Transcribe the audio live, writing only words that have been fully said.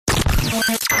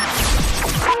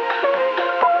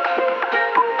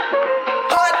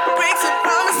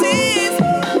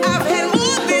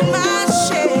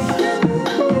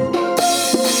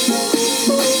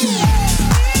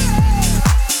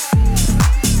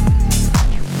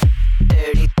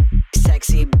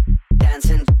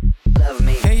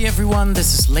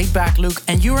This is Laidback Luke,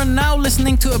 and you are now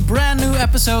listening to a brand new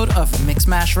episode of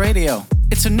Mixmash Radio.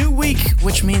 It's a new week,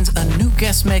 which means a new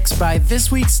guest mix by this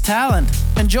week's talent.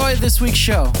 Enjoy this week's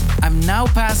show. I'm now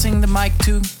passing the mic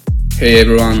to... Hey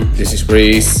everyone, this is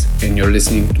Hreez, and you're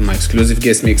listening to my exclusive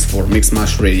guest mix for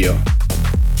Mixmash Radio.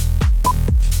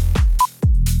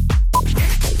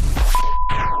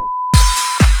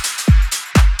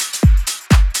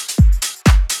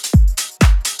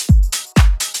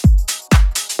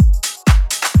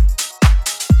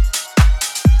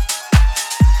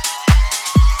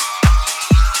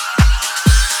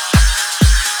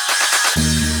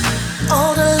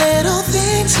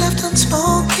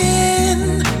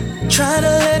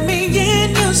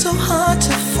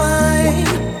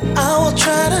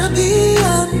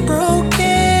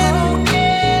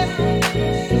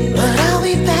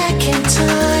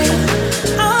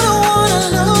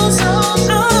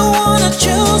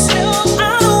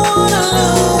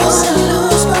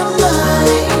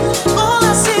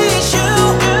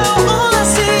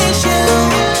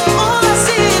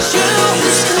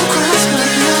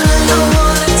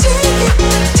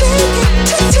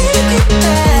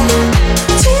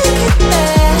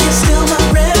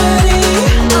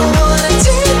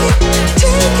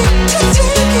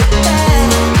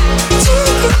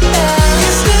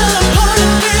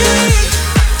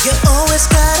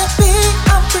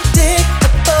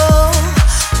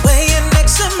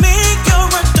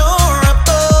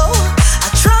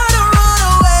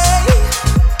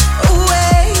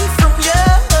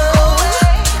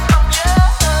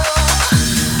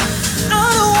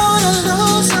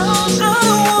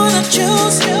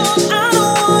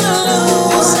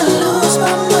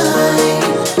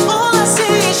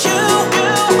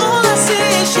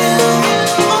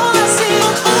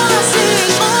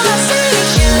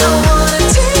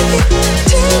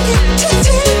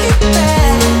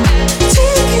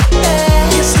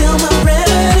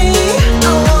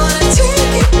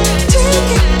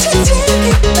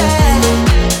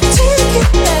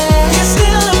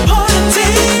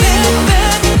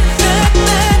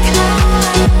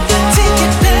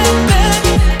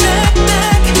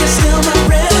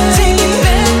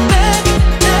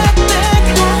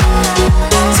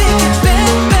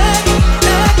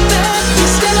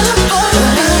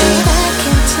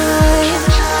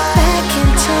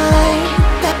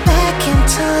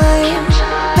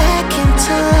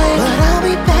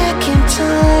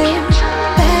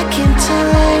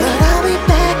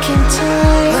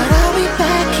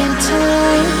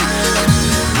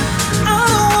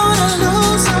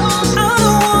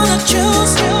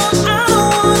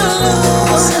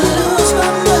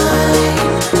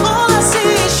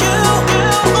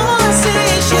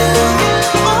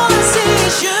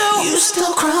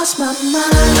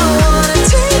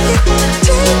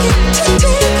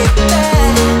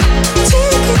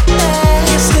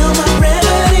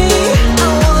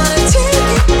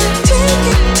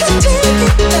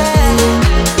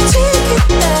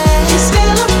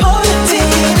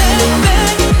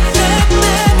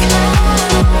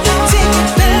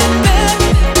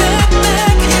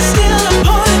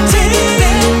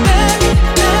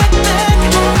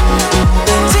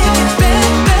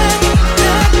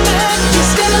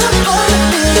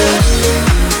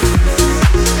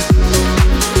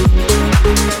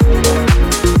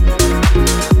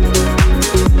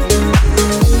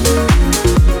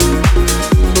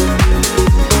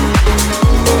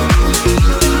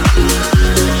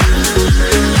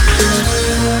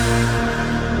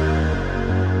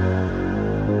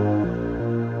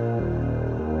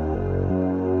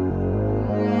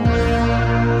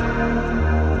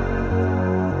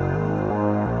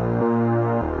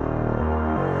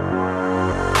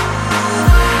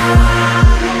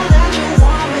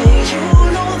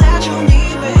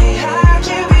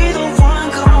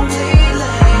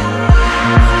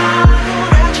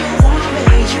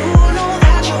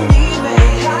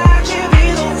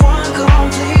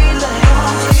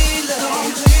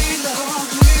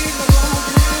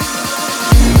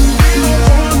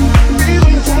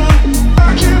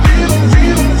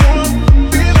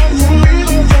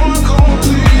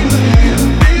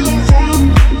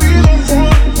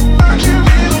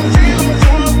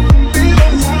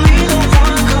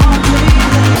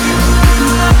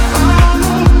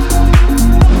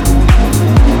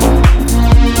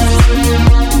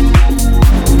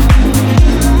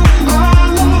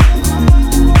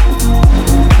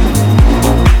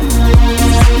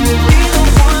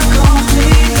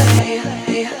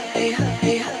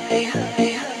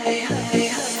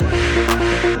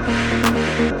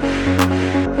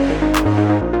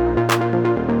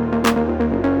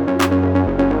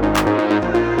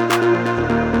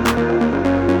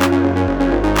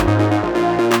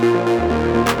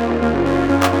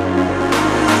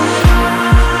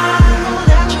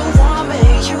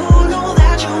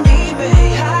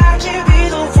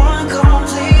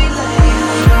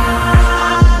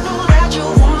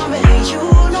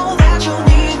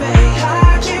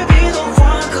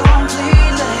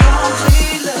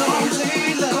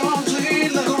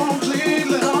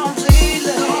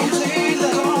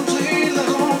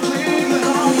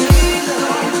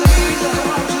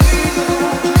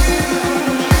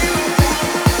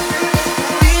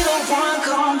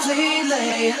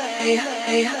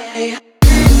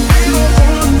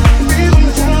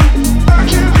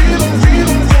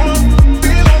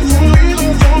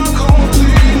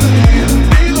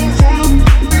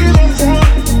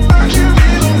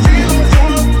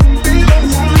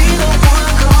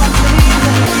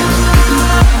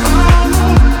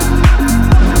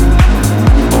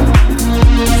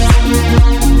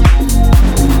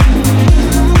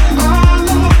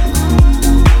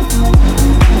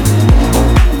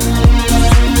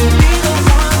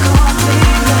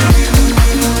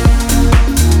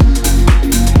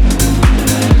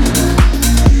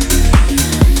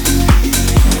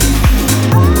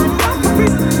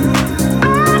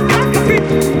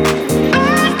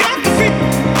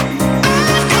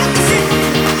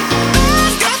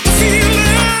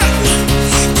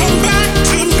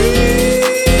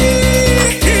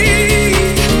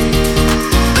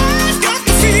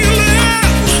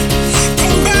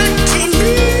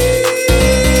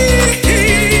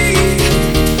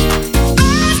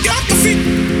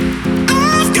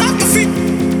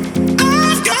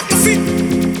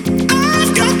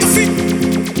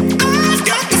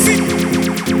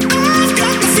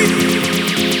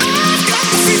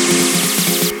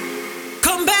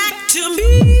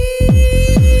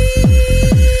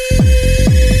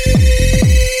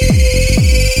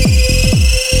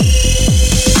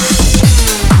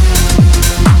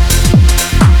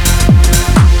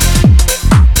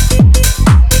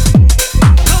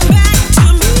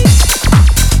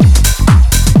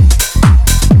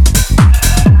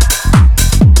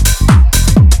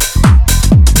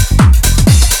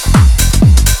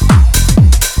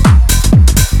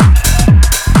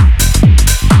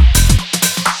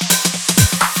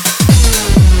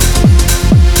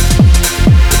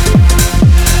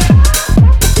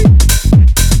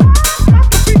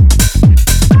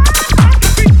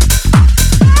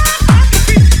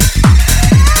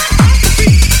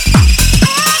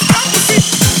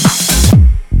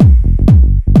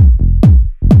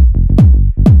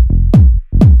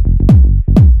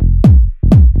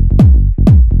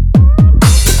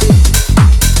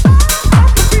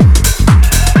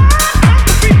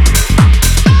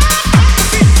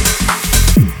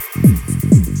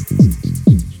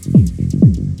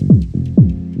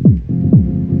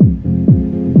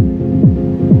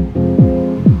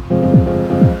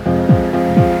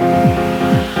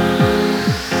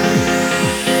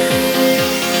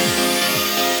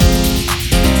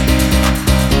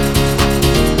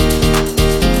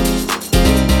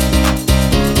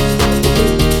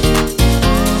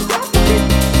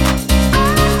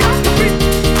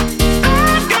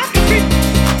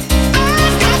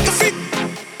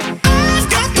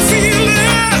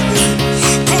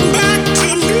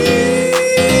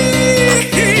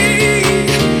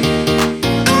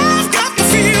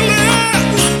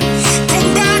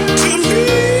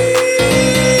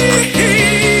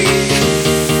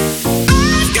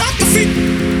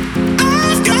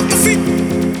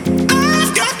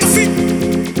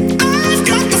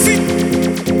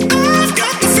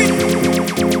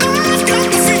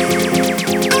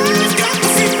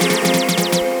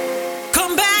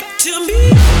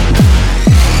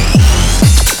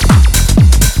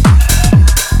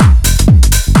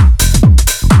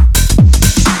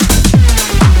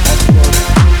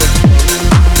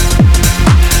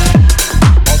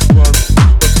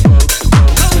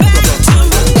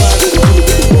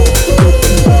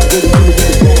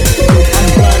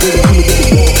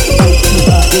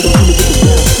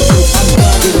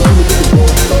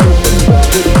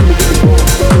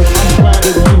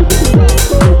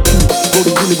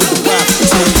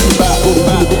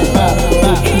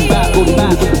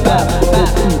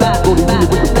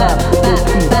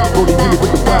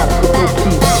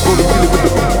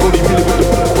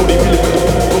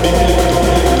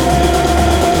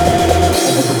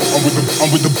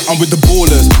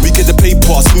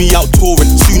 me out touring.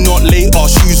 Soon not later,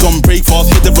 shoes on, break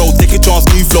fast. Hit the road, take a chance,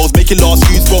 new flows, make it last.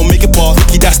 Use phone, make it pass.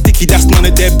 Sticky, that's none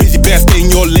of their busy. Best stay in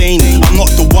your lane. I'm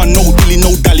not the one, no dilly, no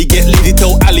dally. Get lazy,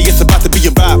 tell Ali it's about to be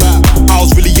a rap. I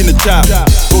was really in the trap,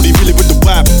 Brody really with the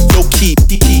whap. Low key,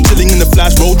 chilling in the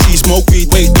flash, roll cheese, smoke weed.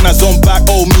 Wait, then I zone back.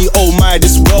 Oh me, oh my,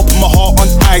 this world put my heart on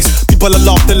ice. People are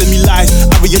laugh, telling me lies.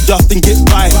 I readjust and get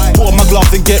right. Put on my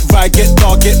gloves and get right, get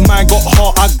dark, get mine. Got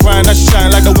heart, I grind, I shine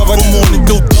like the weather from morning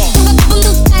till dark.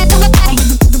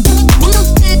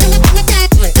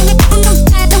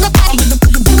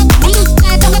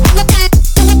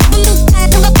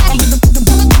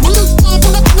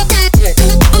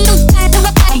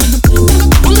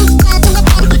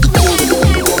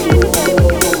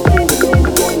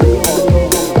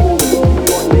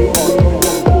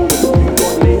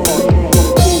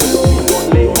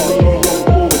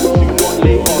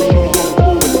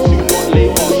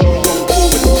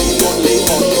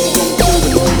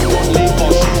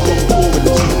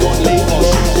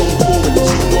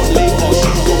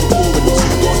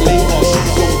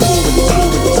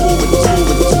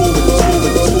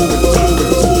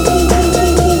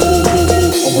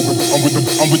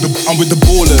 I'm with the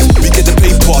ballers, we get the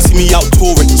paper, see me out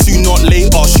touring. Soon not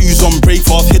later, shoes on, break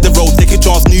fast. Hit the road, take a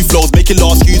chance, new flows, make it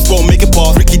last. Use phone, make it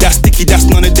pass. Ricky, that's sticky, that's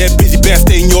none of their busy. Best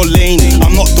stay in your lane.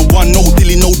 I'm not the one, no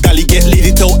dilly, no dally. Get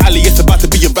lazy, tell Ali it's about to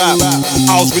be a rap.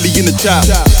 I was really in the trap,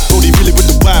 Brody really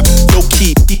with the whap. Low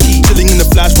key, chilling in the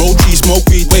flash, roll cheese, smoke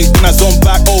weed. Wait, then I zone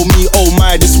back. Oh me, oh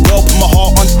my, this world put my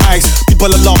heart on ice. People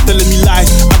are laugh, telling me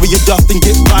lies. I readjust and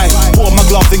get right. Put on my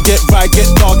gloves and get right, get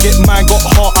dark, get mine. Got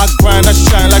heart, I grind, I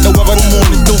shine like the weather from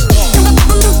morning till dark.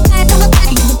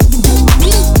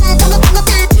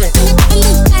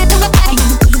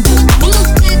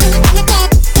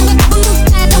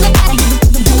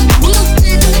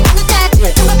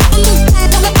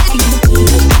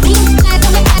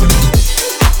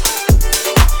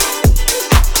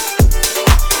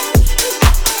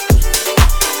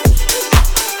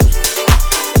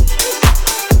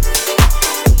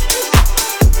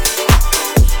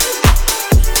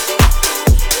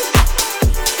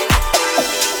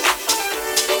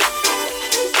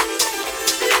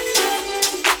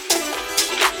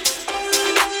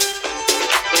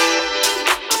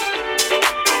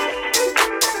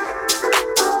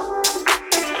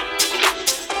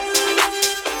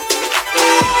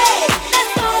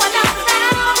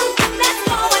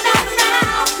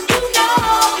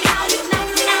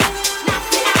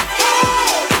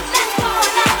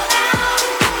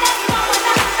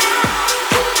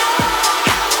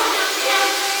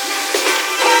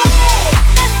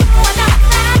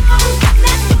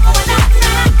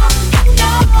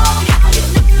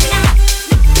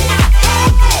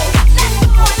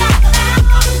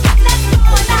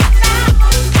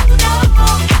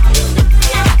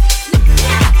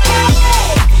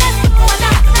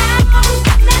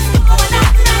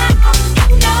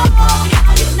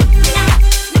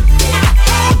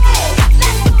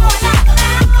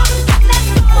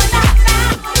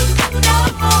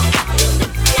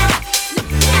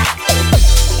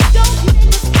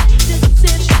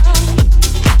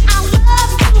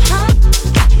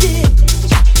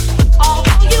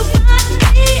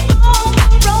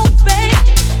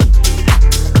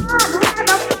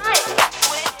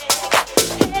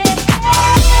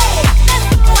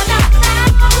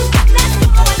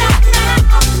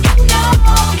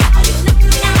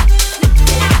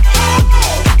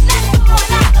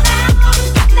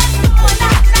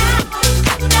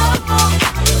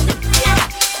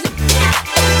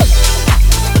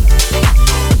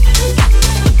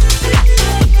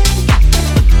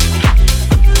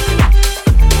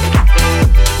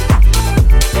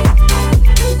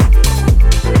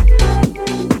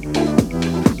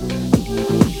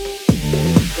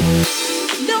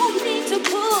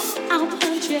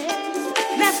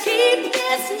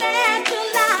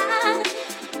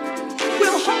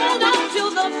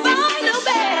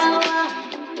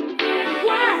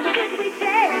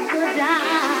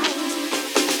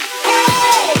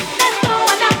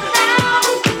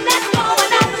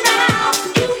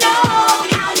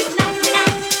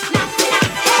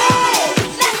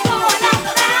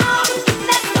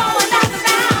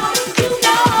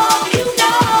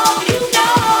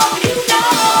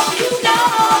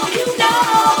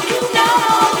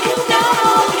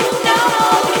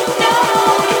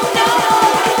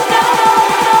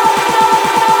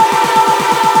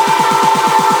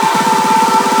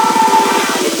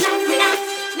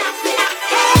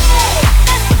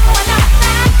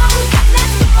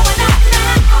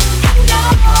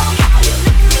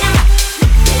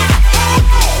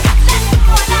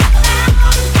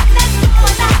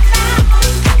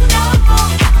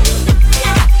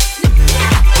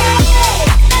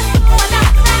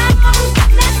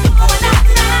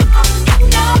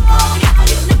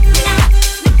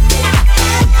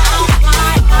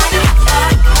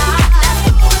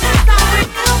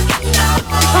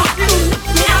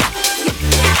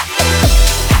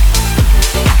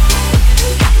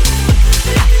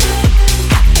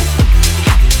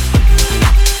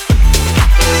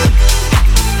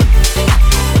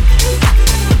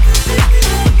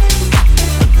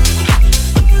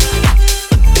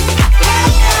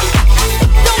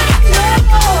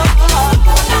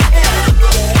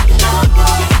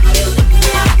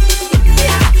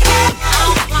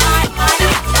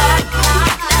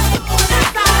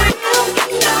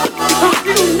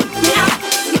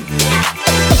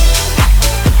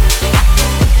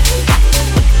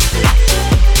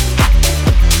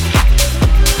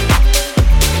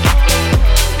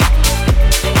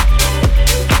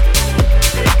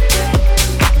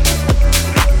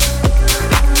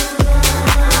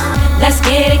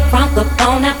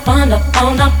 fun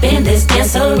up in this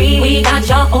dancery. We got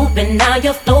y'all open, now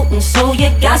you're floating, so you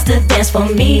got to dance for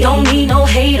me. Don't need no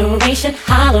hateration,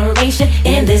 holleration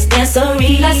in this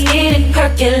dancery. Let's get it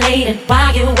percolated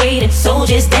while you're waiting, so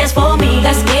just dance for me.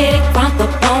 Let's get it crunk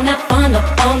up, fun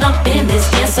up in this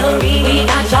dancery. We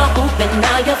got y'all open,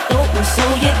 now you're floating, so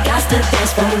you got to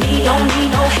dance for me. Don't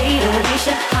need no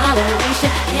hateration,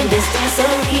 holleration in this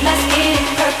dancery. Let's get it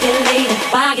percolated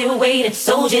while you're waiting,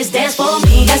 so just dance for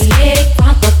me. Let's get it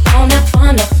crunk up,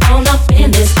 fun up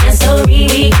in this dancery.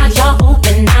 We got y'all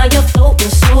open, now you're floating,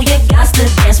 so you got to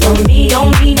dance for me.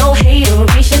 Don't need no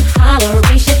hateration,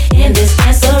 holleration in this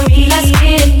dancery. Let's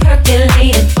get it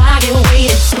percolated while you're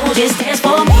waiting, so just dance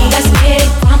for me. Let's get it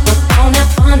crunk up,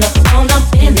 fun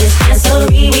up in this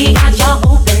dancery. We got y'all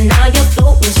open, now you're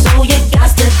floating, so you got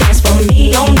to dance for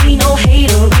me. Don't need no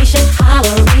hateration,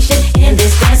 holleration in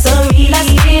this dancery. Let's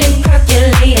get it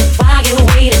percolated while you're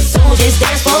waiting, so just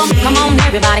dance for me. Come on,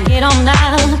 everybody, get on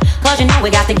down, cause you know we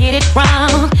got to get it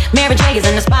wrong. Mary J is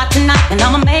in the spot tonight, and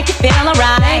I'ma make you feel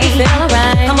alright.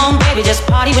 Come on, baby, just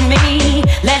party with me.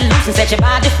 Let loose and set your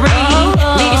body free.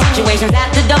 Leave your situations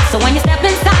at the door, so when you step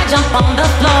inside, jump on the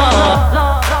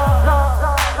floor.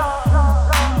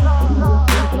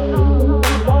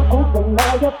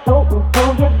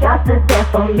 Got to dance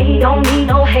for me. Don't need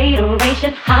no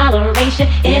hateration, holleration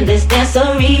in this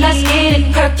dancery. Let's get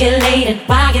it percolated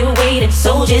while you're waiting,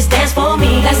 so just dance for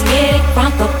me. Let's get it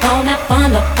crunk up, fun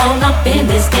up in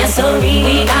this dancery.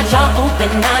 We got y'all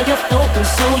open, now you're floating,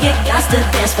 so you got to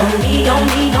dance for me. Don't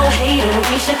need no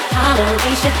hateration,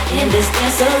 holleration in this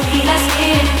dancery. Let's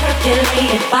get it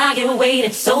percolated while you're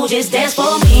waiting, so just dance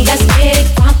for me. Let's get it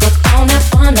crunk up,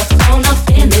 fun up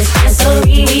in this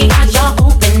dancery. We got y'all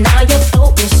open, now you're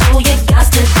floating, so you got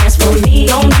to dance for me.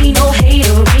 Don't need no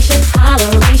hateration,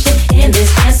 holleration in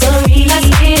this dancery. Let's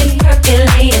get it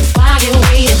percolated while you're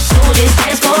waiting, so just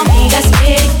dance for me. Let's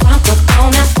get it crunk up,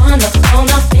 fun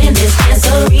up in this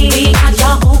dancery. We got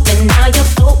y'all open, now you're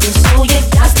floating, so you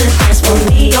got to dance for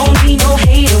me. Don't need no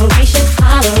hateration,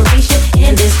 holleration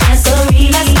in this dancery.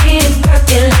 Let's get it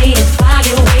percolated while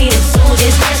you're waiting, so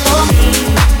just dance for me.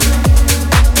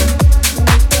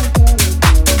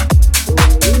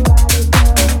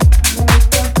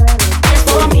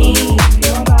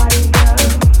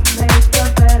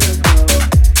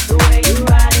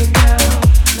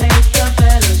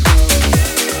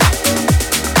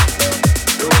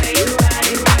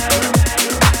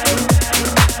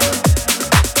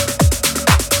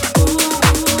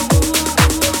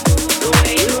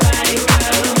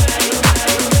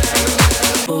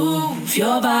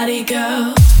 Your body,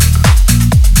 girl.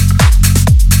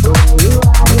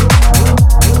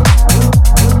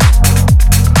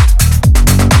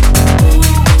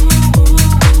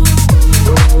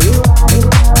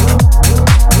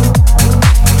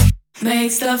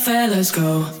 Makes the fellas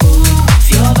go. Move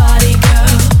your body,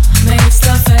 girl. Makes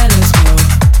the fellas go.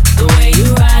 The way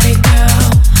you ride it,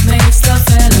 girl. Makes the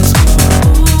fellas go.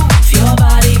 Move your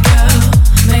body, girl.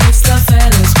 Makes the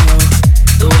fellas go.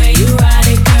 The way you ride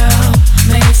it, girl.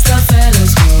 Makes the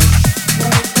fellas go.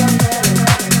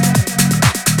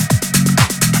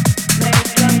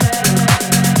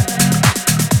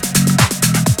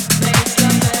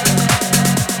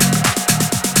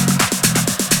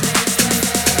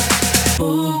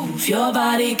 Move your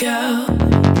body, girl.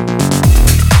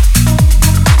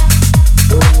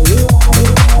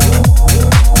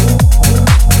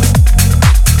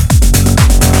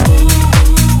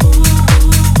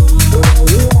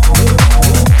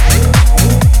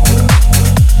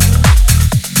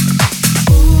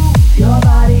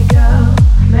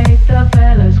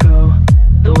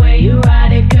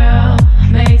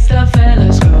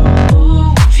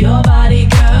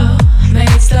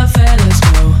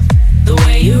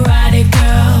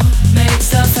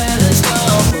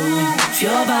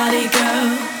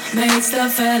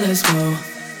 Fellas go.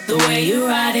 The way you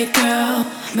ride it, girl,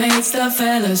 makes the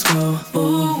fellas go.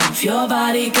 Move your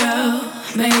body, girl,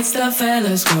 makes the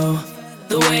fellas go.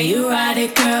 The way you ride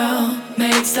it, girl,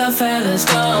 makes the fellas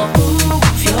go.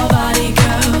 Move your body,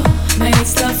 girl,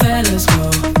 makes the fellas go.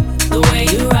 The way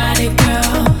you ride it,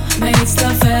 girl, makes the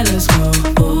fellas go.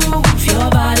 Move your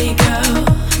body, girl,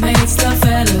 makes the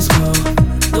fellas go.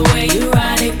 The way you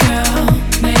ride it, girl,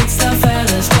 makes the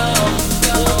fellas go.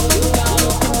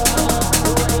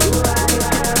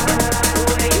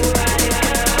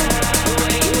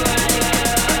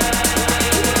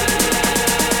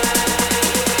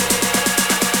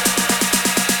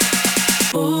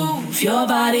 Your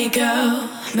body, girl,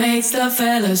 makes the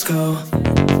fellas go.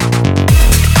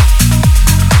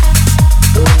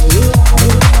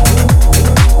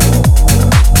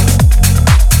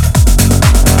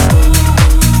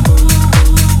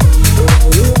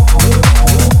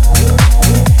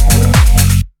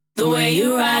 way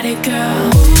you ride it, girl.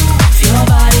 Move your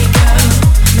body, girl,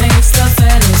 makes the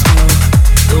fellas go.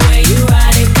 The way you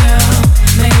ride it, girl,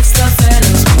 makes the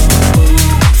fellas go.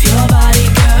 Move your body,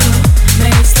 girl,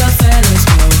 makes the fellas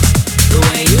go. The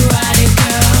way you ride it,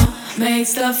 girl,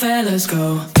 makes the fellas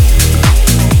go.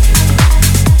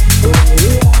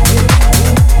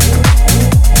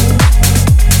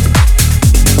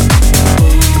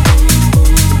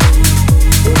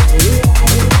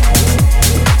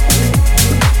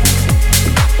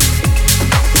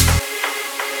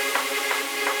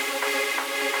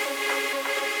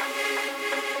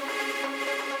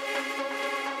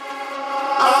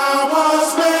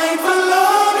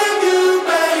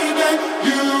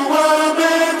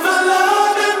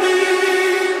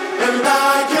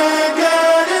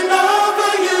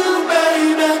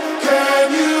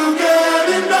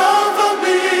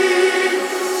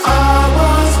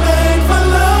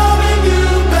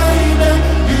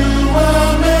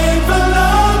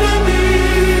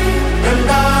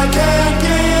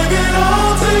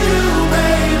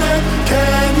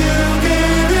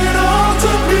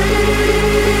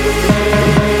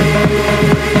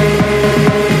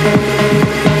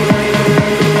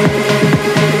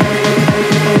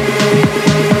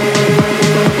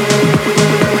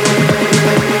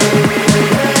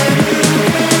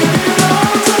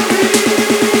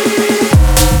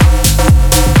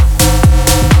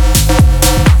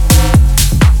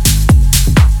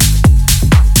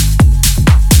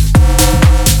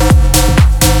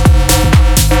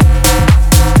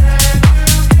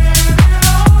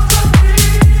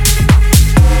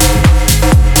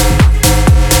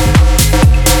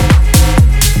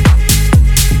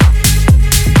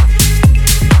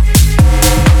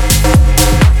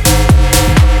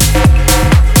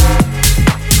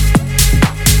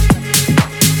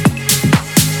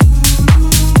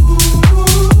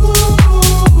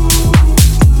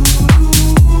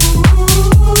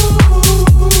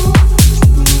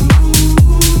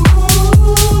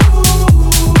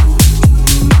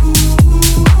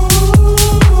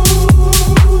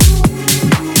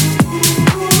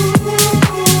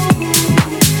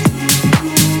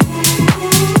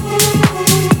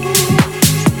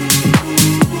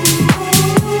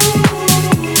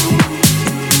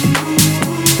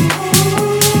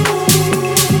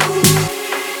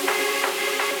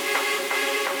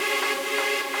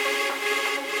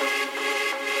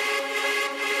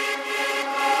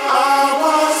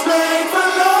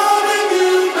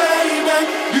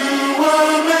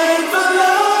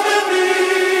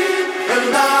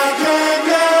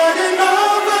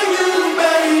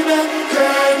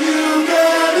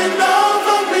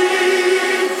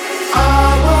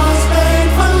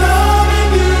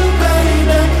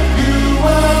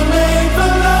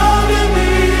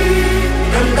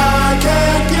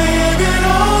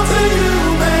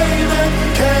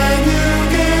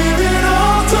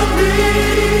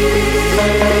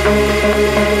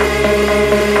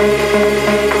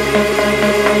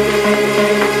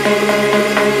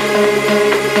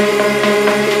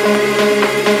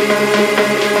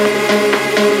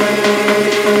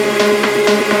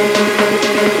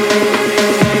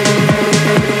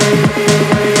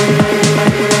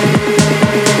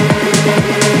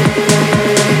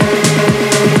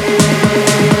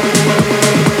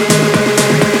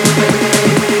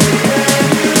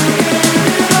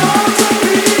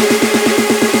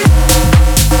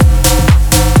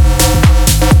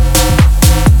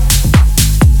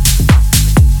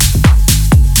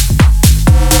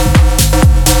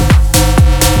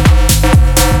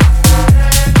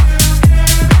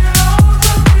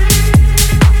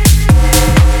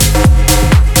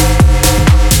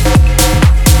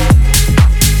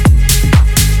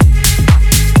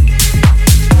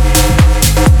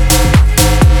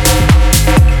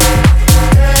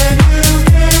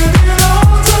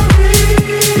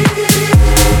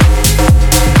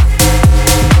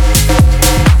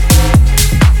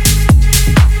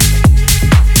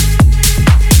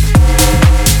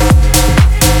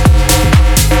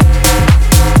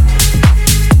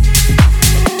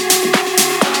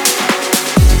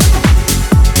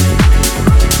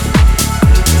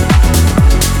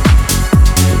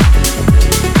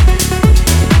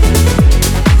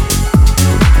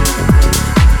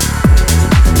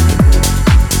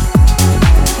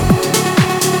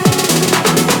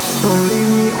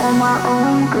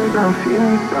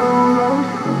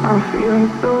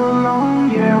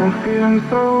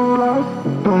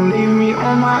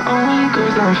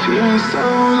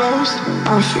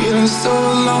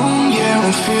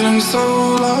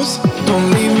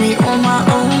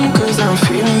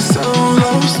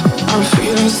 I'm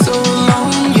feeling so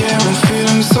alone, yeah, I'm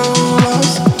feeling so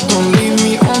lost. Don't leave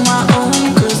me on my own.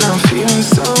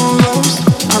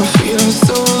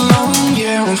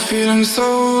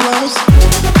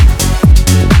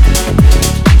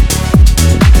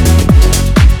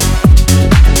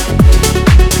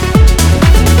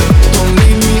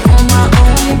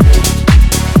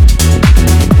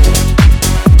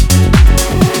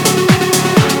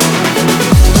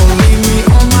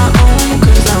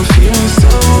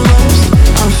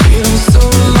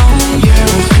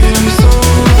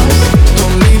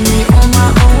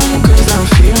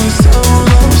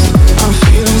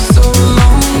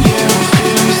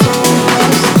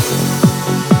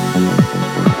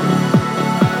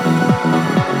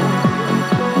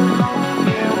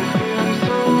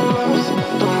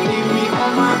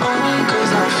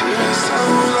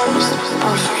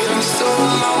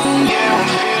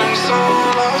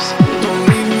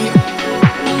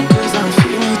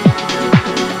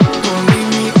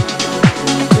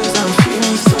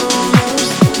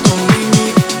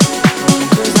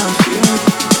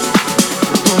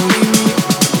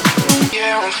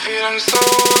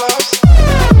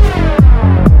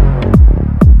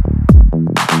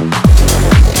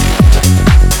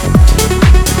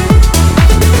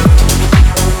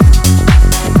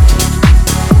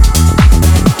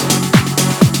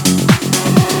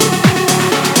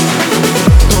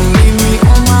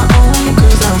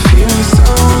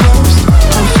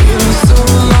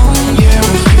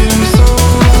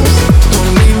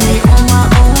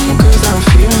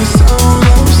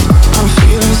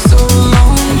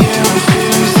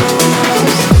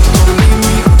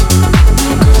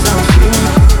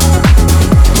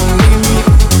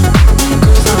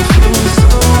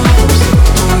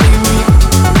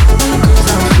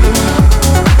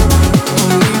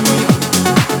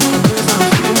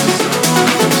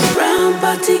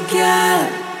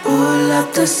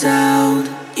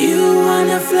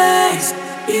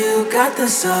 got the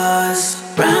sauce.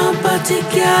 Brown body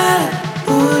girl,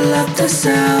 pull up the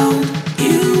sound.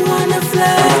 You wanna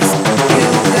flex, you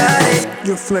got it.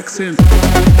 You're flexing.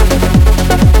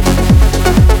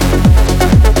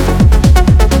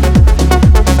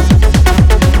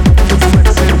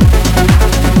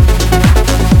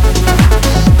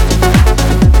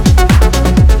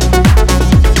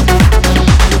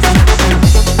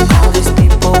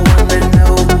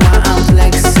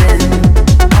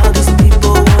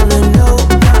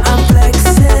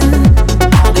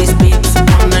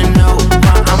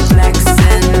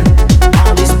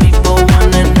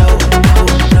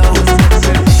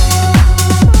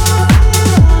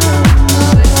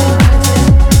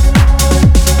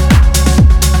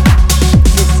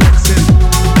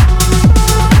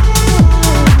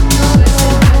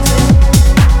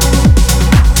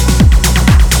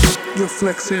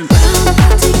 Flexing.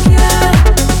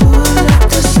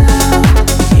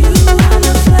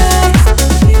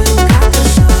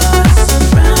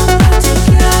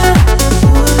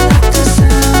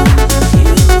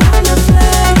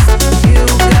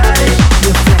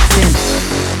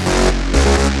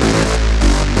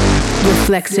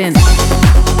 Flexing.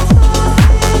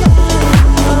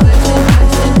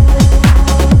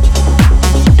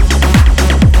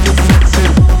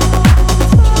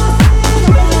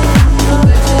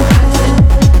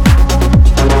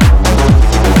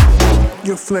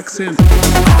 You're flexing.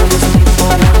 All these people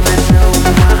wanna know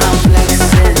why I'm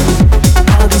flexing.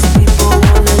 All these people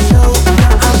wanna know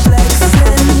why I'm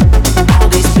flexing. All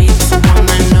these people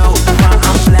wanna know why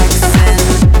I'm flexing.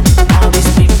 All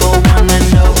these people wanna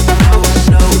know,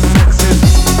 flexing.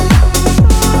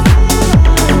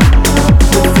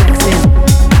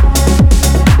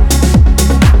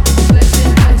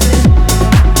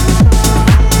 You're flexing.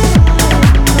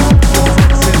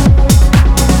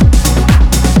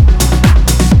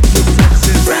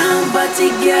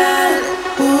 Girl,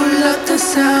 pull up the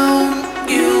sound.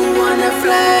 You wanna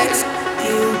flex,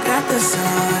 you got the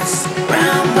sauce.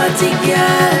 Brown body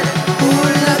girl,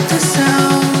 pull up the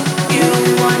sound. You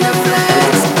wanna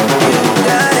flex, you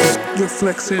got it. You're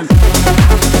flexing.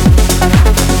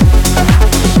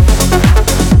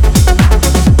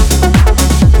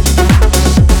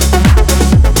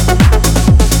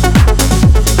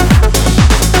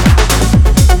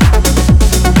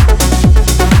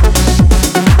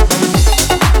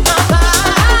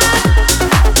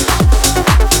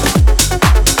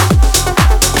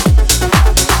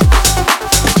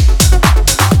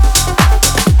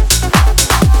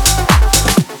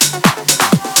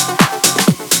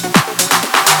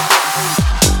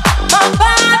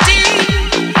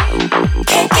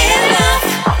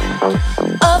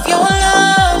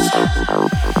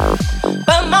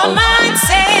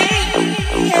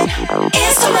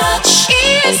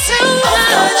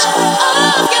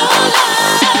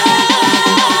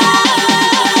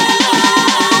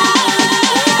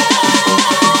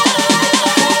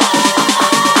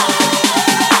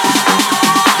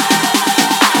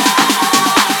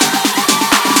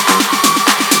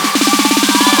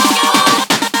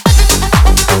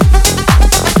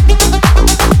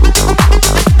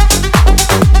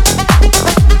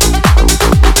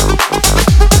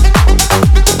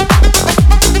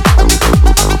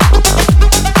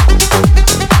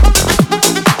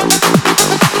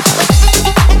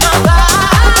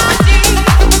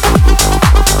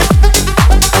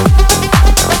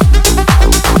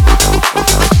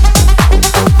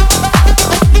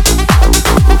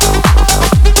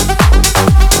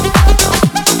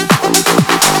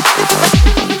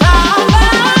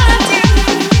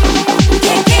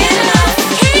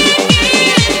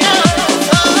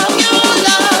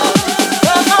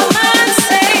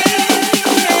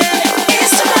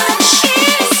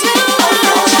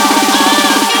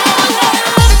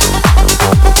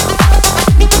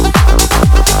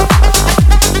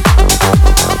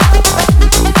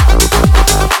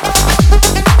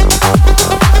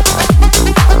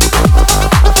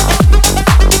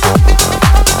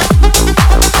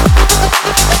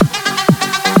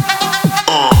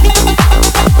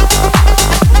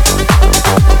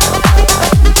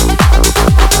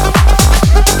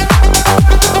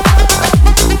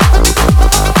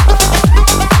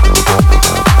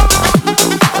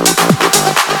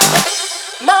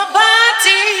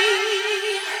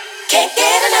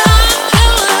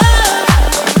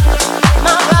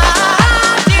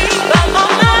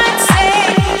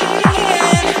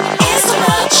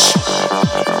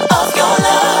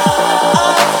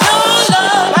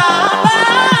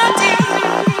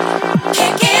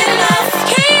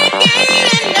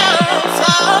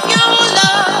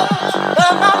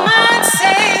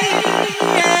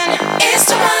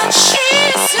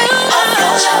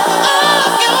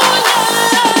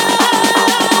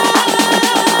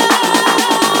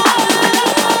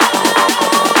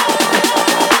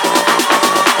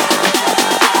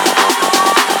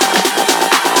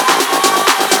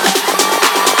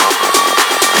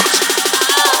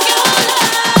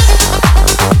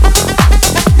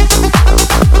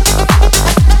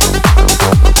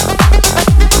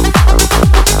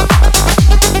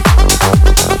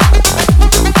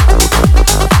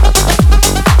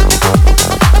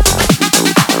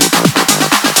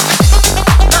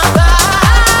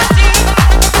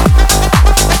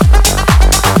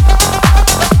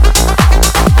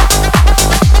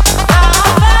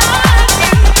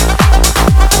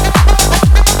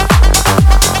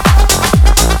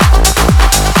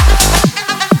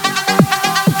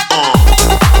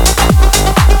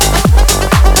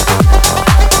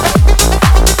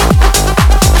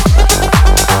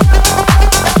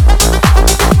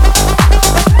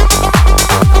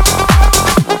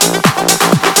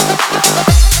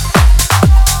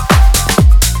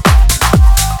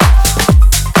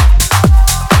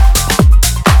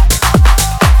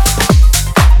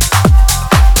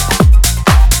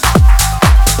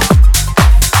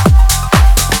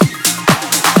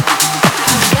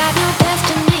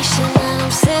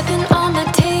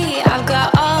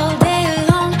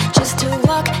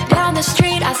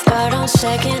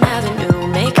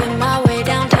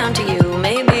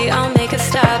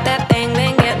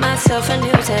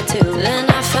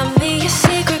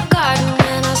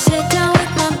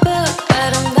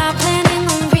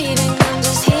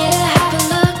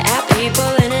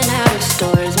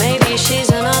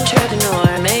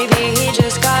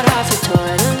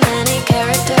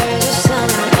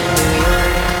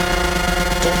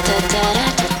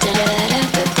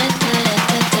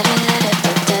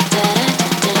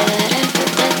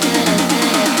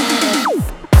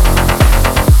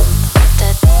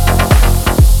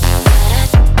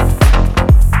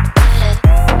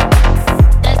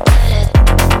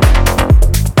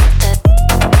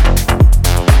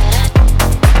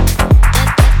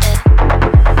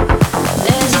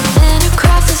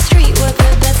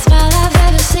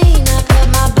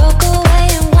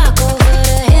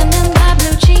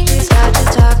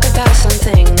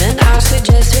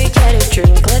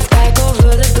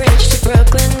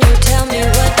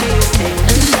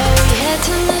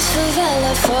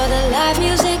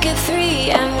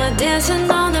 dancing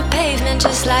on the pavement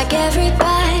just like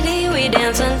everybody. We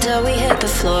dance until we hit the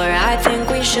floor. I think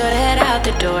we should head out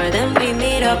the door. Then we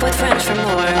meet up with friends for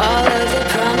more. All of the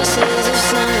promises of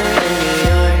summer in New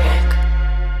York.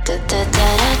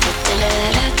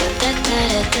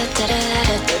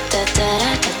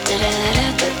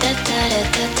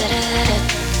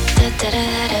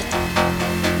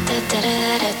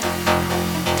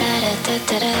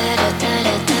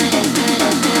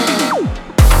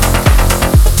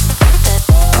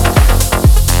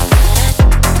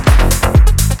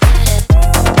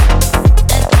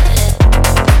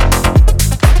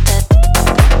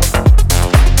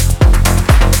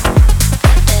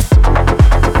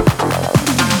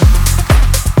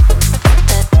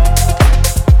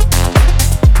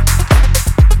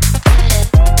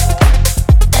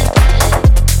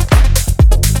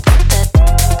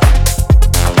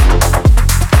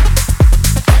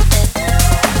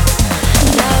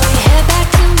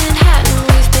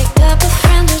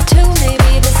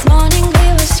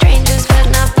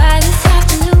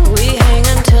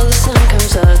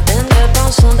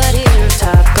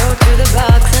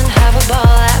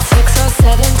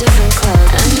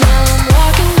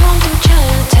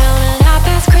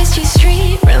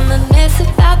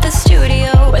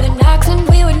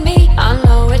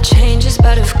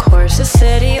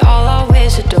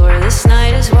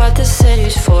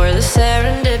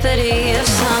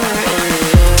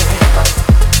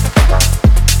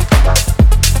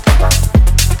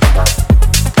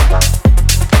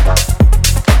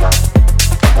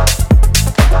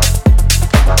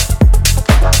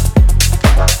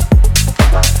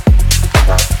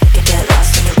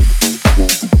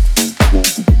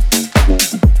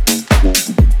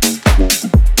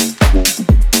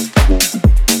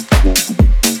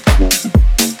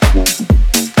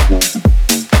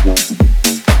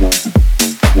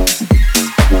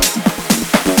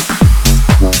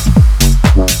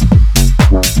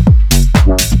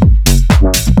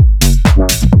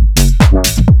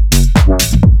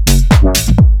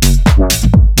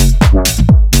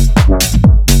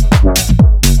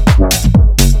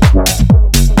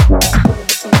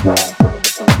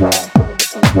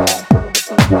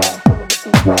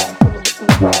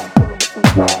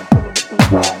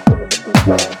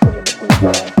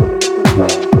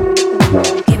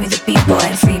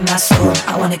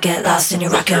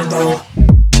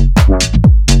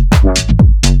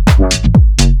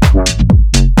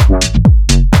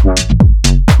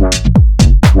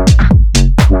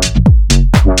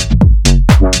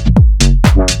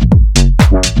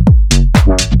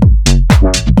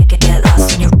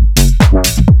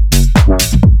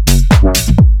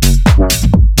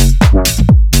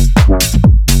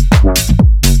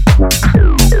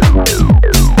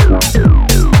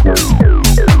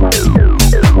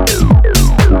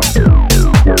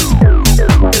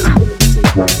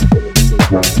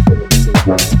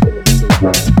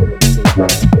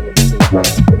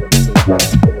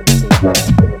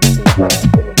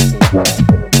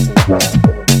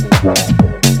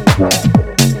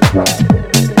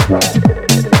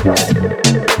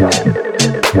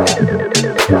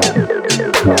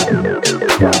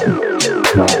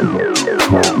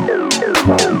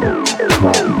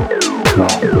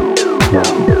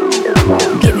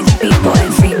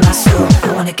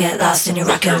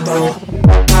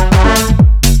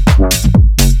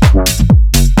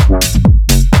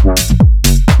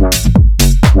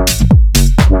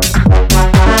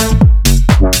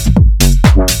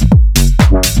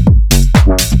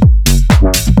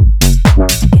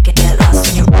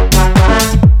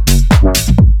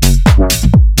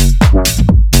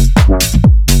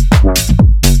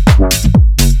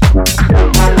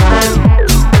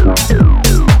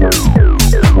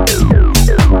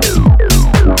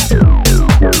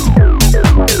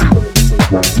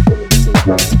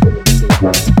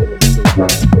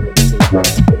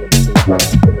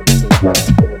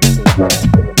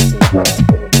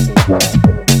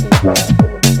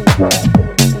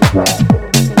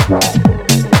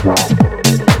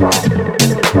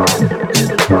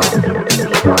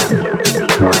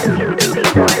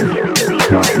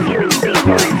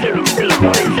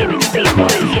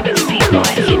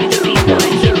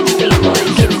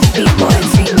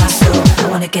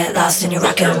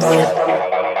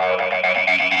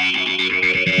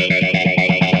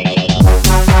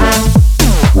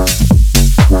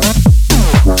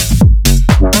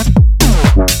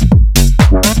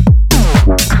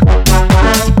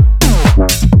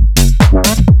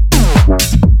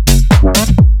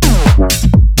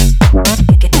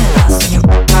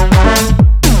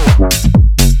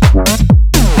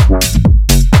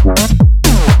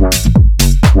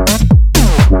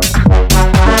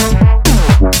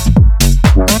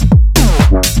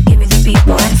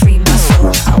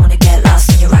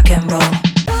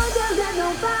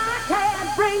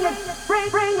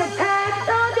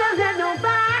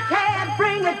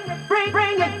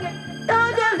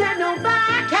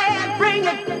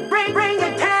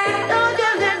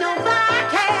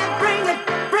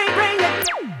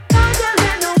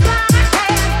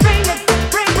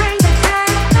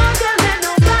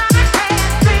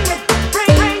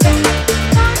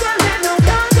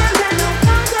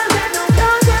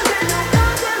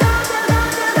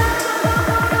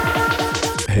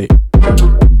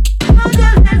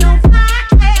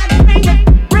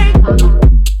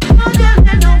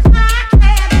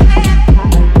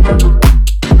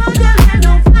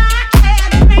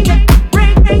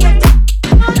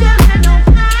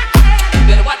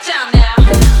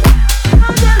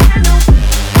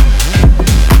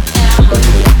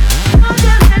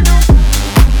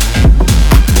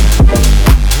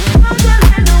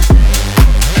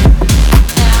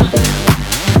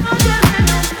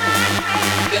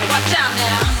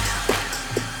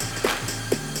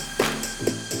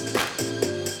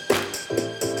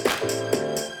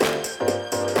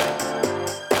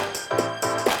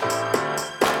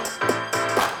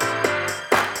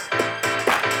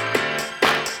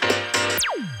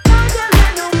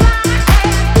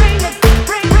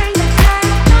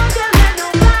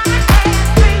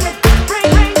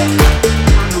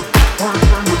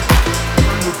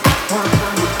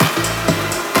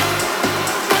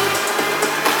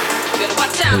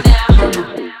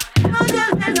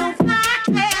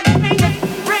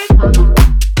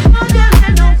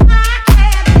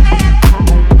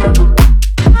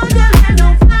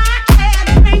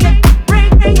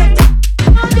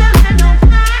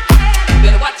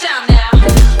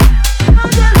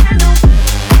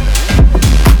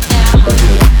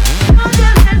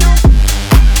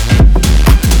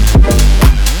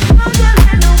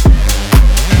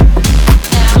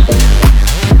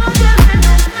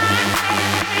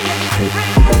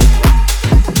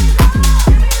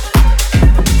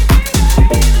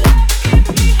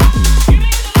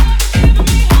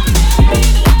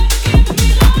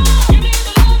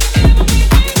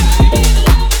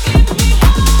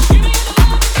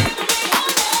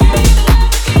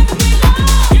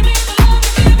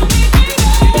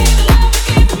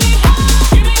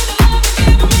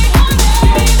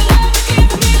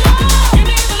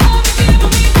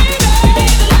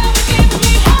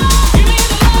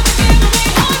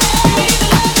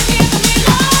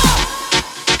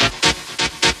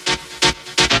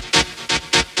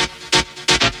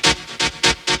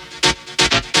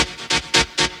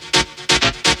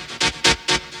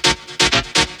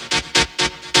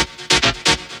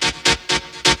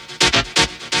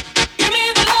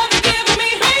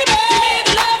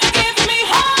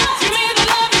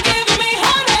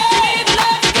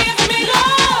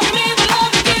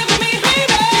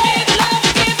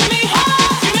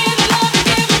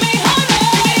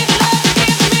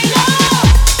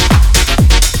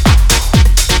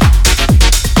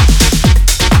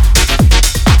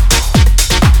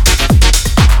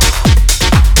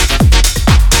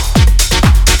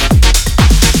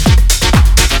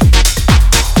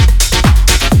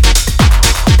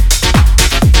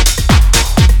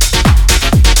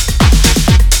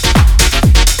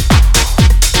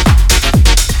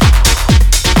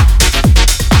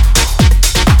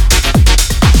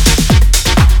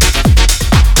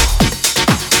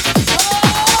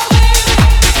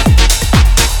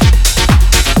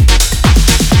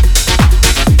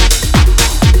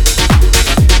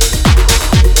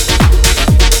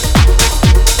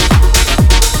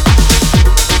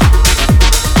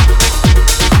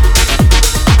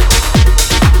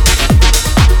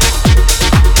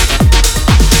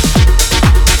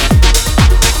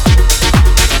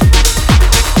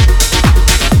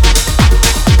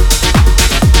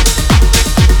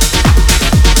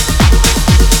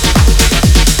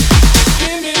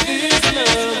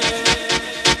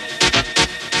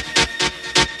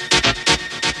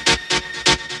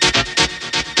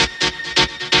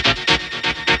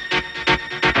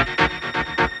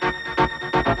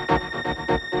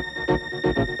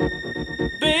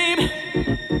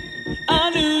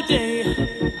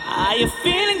 you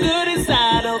feeling good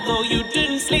inside? Although you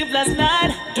didn't sleep last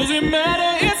night, does it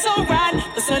matter? It's alright.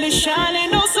 The sun is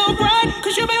shining oh so bright,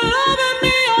 'cause you've been loving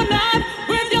me all night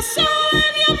with your soul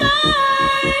and your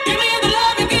mind. Give me the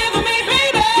love you're giving me,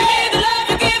 baby. Give me the love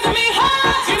you're giving me,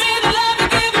 heart. Give me the love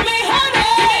you're giving me, honey.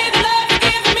 Give me the love you're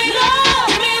giving me, love.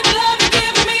 Give me the love you're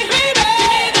giving me, baby. Give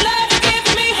me the love you're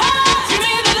giving me, heart. Give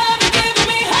me the love you're giving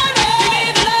me, honey. Give me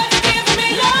the love you're giving me,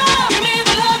 love. Give me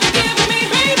the love you're giving me,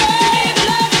 baby. Give me the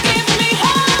love you're giving me,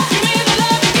 heart.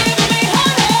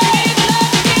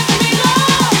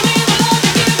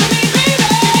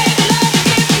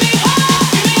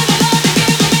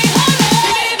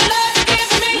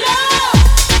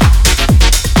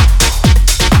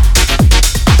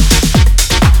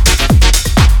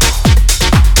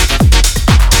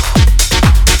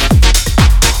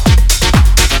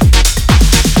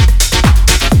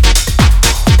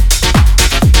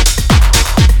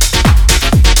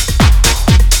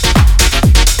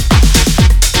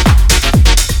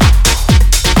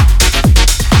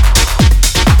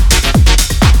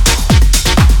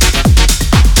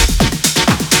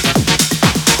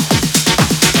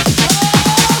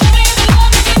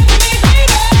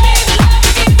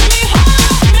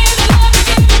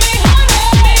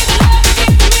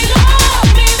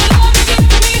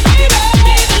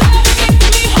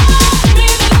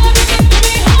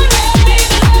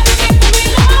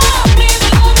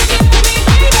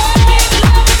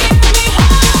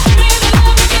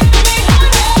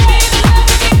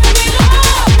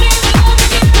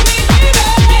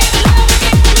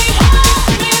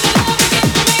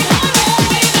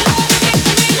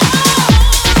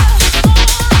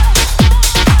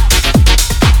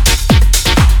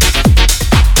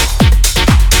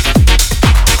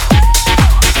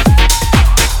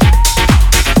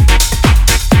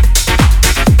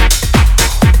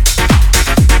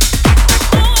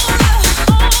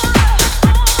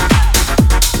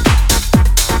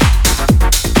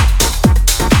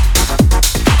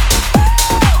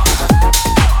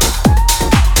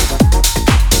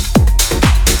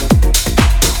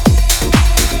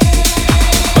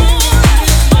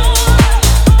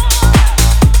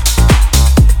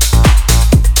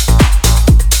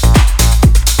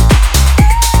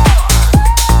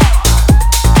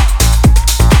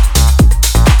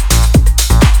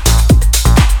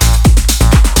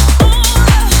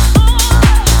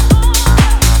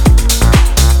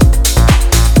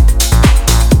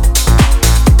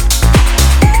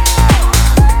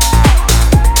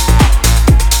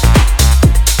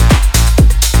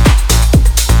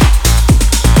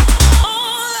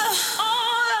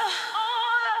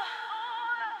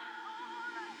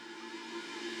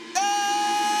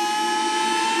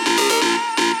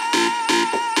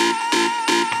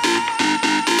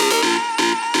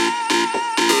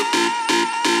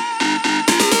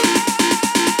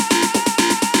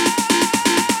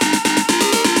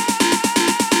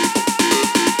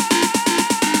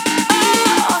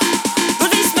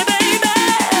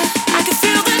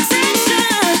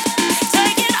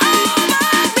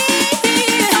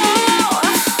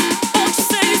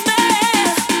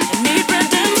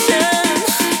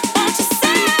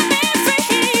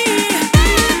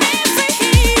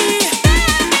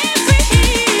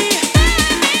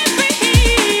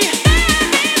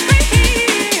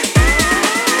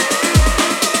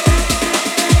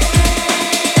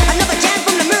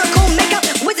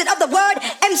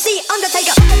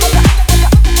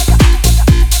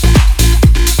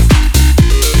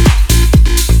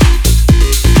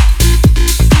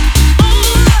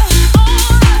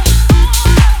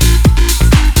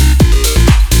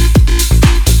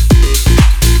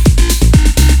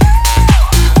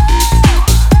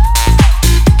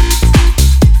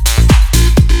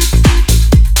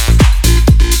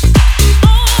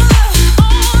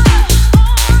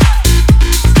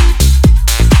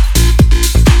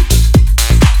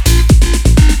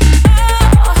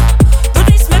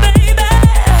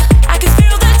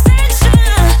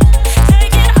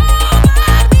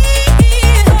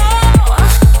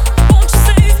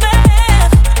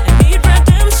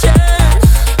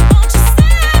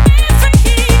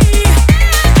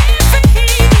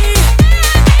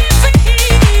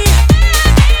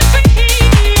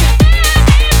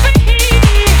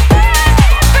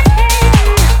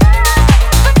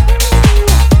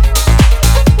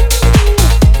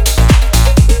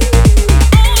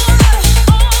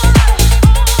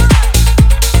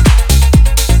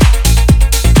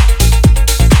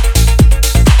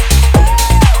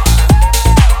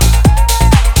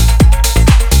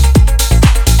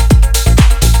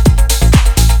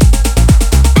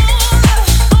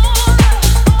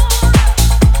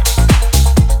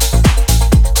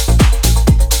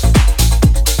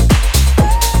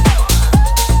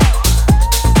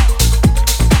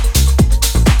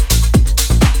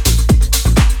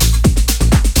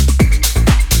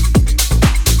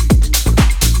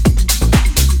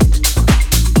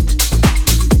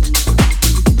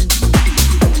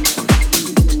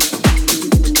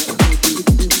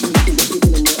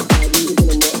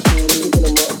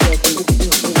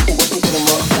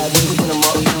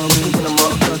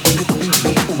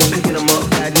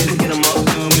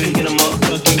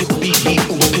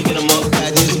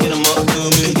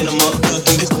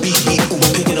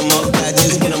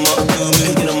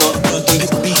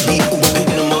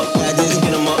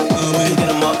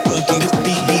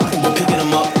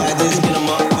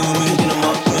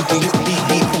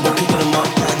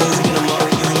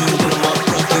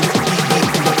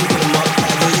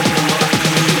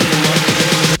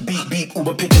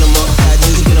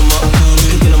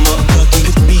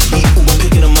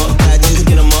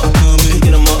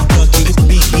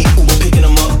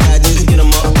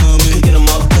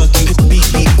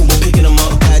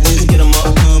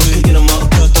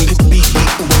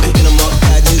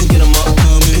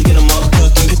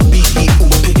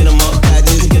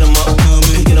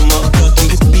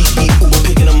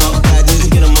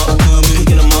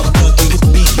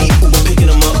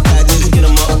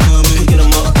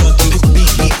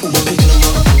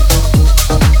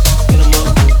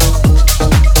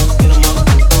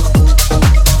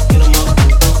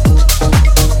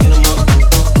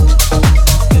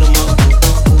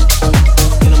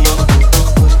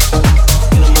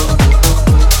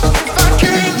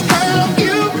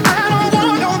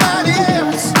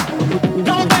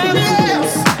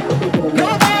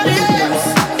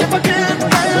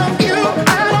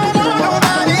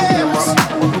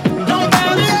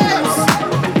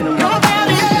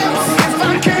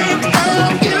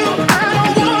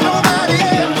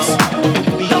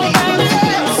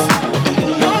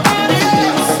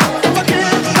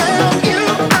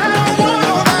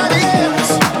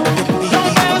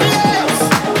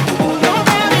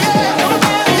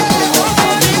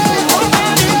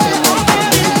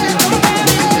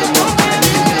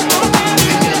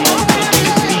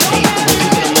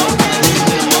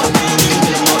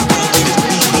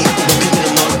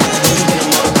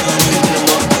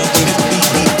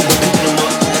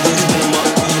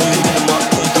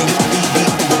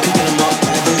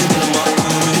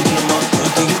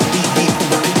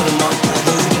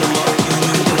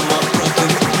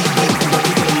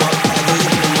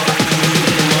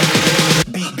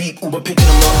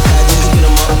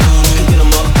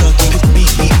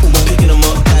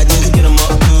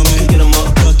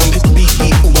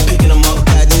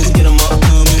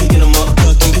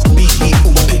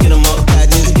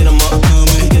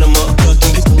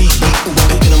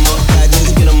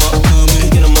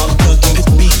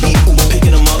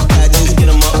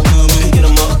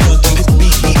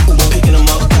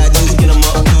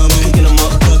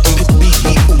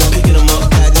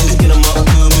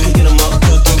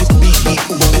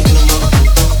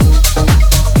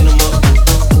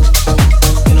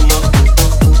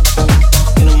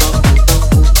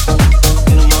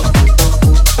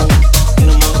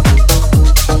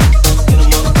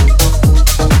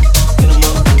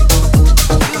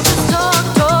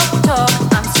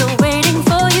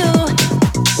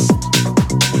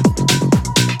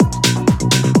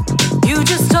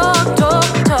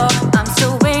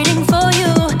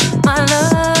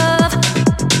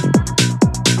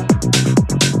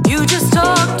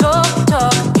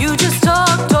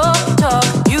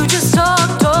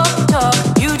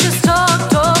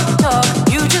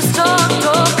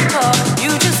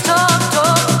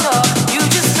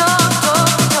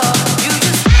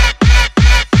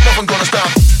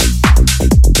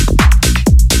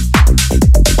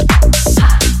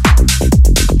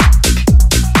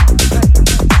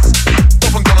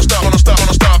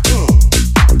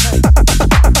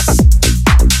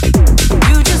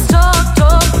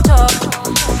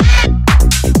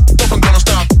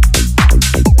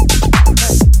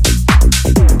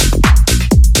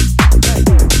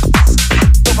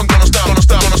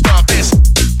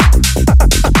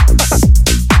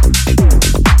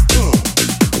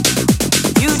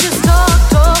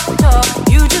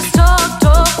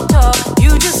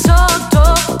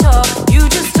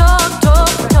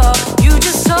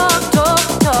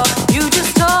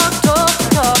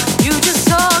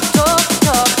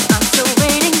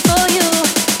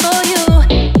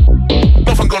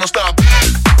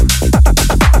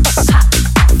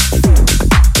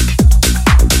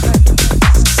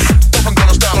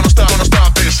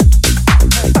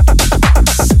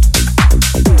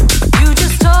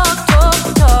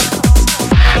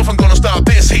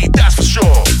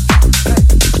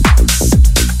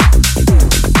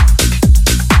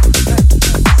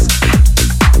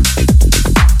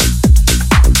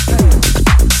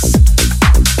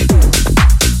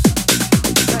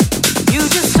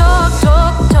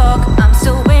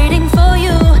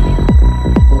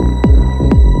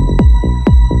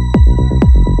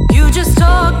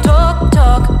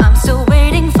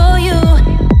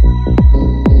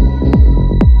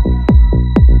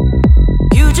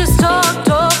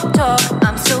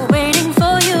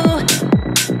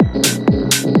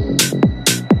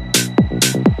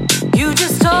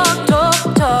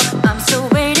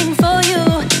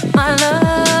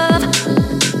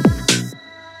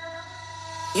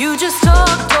 You just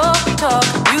talk, talk, talk.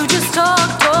 You just talk,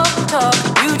 talk, talk.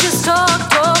 You just talk,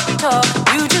 talk, talk.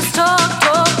 You just talk,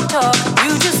 talk, talk.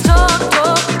 You just talk,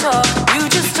 talk, talk. You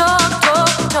just talk,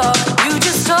 talk, talk. You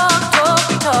just talk,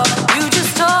 talk, talk. You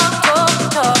just talk,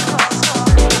 talk, talk.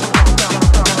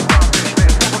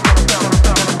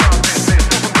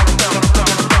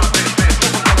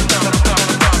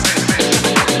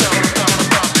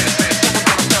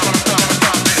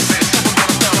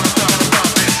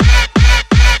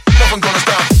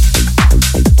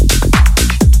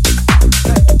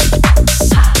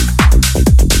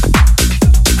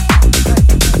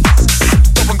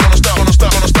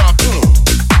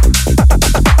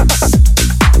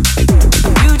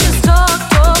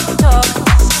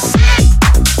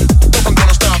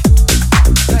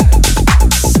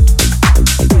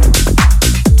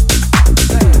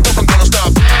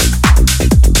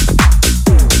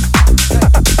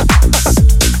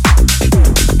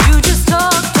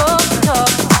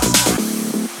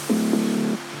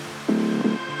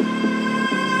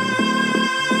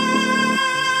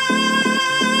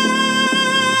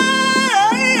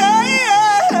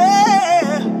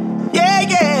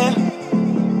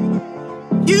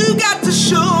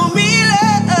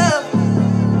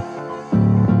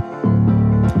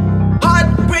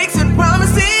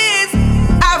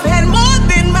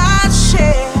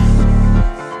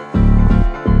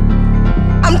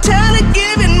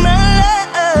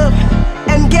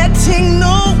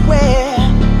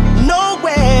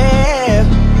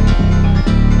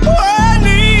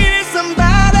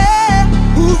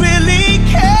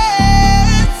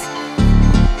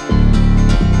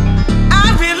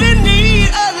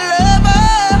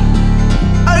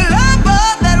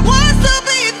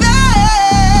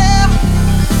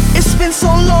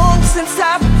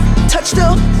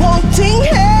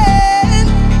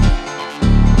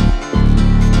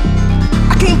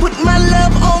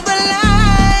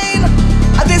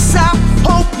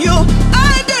 You